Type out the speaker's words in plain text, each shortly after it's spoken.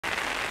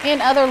In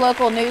other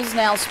local news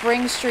now,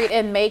 Spring Street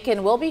in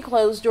Macon will be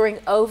closed during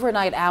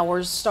overnight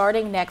hours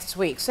starting next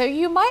week, so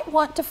you might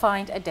want to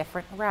find a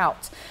different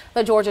route.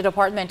 The Georgia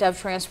Department of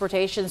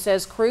Transportation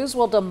says crews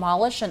will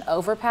demolish an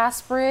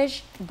overpass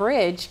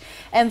bridge,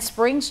 and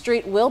Spring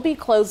Street will be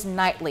closed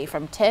nightly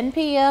from 10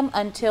 p.m.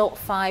 until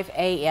 5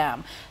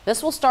 a.m.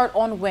 This will start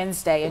on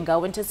Wednesday and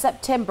go into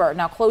September.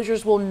 Now,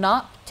 closures will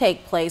not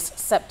take place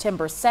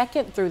September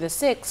 2nd through the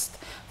 6th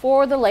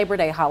for the Labor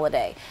Day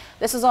holiday.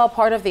 This is all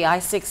part of the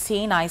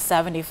I-16,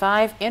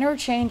 I-75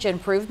 Interchange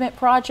Improvement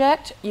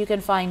Project. You can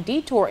find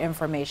detour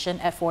information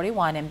at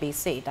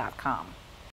 41mbc.com.